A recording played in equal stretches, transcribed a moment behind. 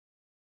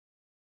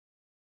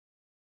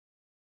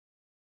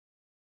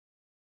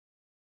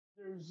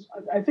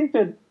I think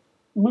that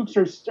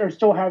MOOCs are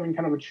still having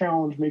kind of a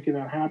challenge making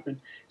that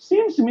happen.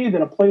 Seems to me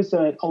that a place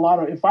that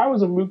if I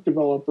was a MOOC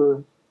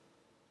developer,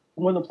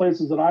 one of the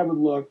places that I would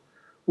look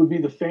would be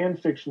the fan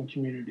fiction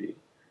community,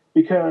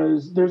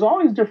 because there's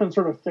all these different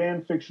sort of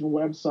fan fiction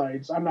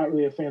websites. I'm not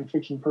really a fan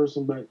fiction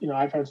person, but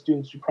I've had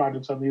students do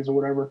projects on these or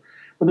whatever.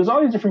 But there's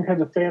all these different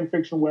kinds of fan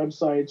fiction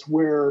websites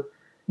where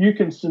you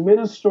can submit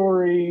a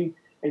story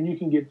and you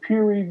can get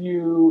peer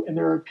review, and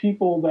there are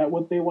people that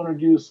what they want to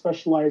do is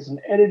specialize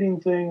in editing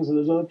things, and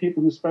there's other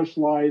people who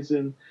specialize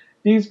in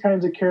these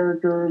kinds of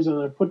characters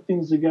and put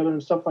things together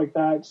and stuff like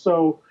that.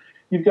 So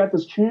you've got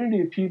this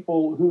community of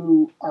people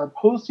who are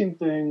posting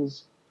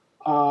things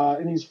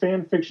in these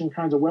fan fiction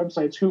kinds of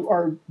websites who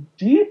are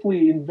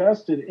deeply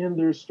invested in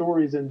their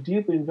stories and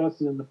deeply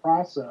invested in the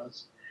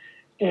process.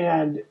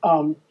 And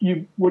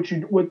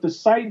what the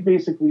site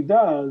basically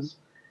does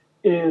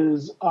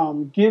is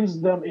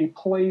gives them a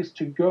place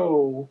to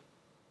go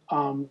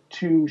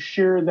to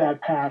share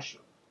that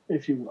passion,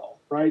 if you will,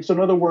 right? So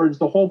in other words,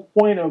 the whole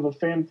point of a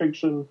fan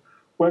fiction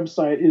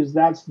website is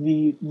that's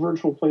the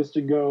virtual place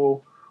to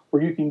go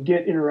where you can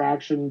get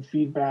interaction,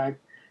 feedback,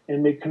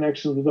 and make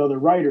connections with other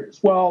writers.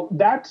 Well,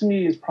 that to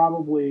me is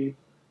probably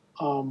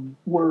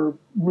where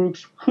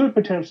MOOCs could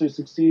potentially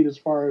succeed as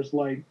far as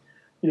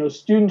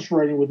students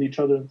writing with each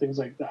other and things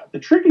like that. The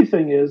tricky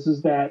thing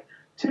is that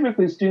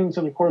typically students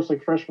in a course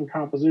like freshman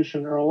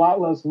composition are a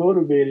lot less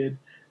motivated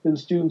than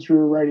students who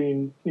are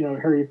writing,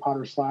 Harry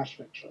Potter /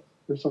 fiction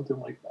or something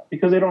like that,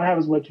 because they don't have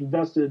as much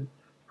invested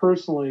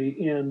personally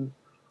in,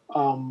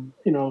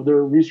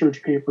 their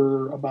research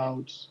paper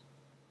about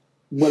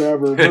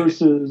whatever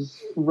versus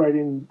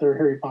writing their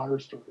Harry Potter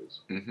stories.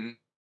 Mm-hmm.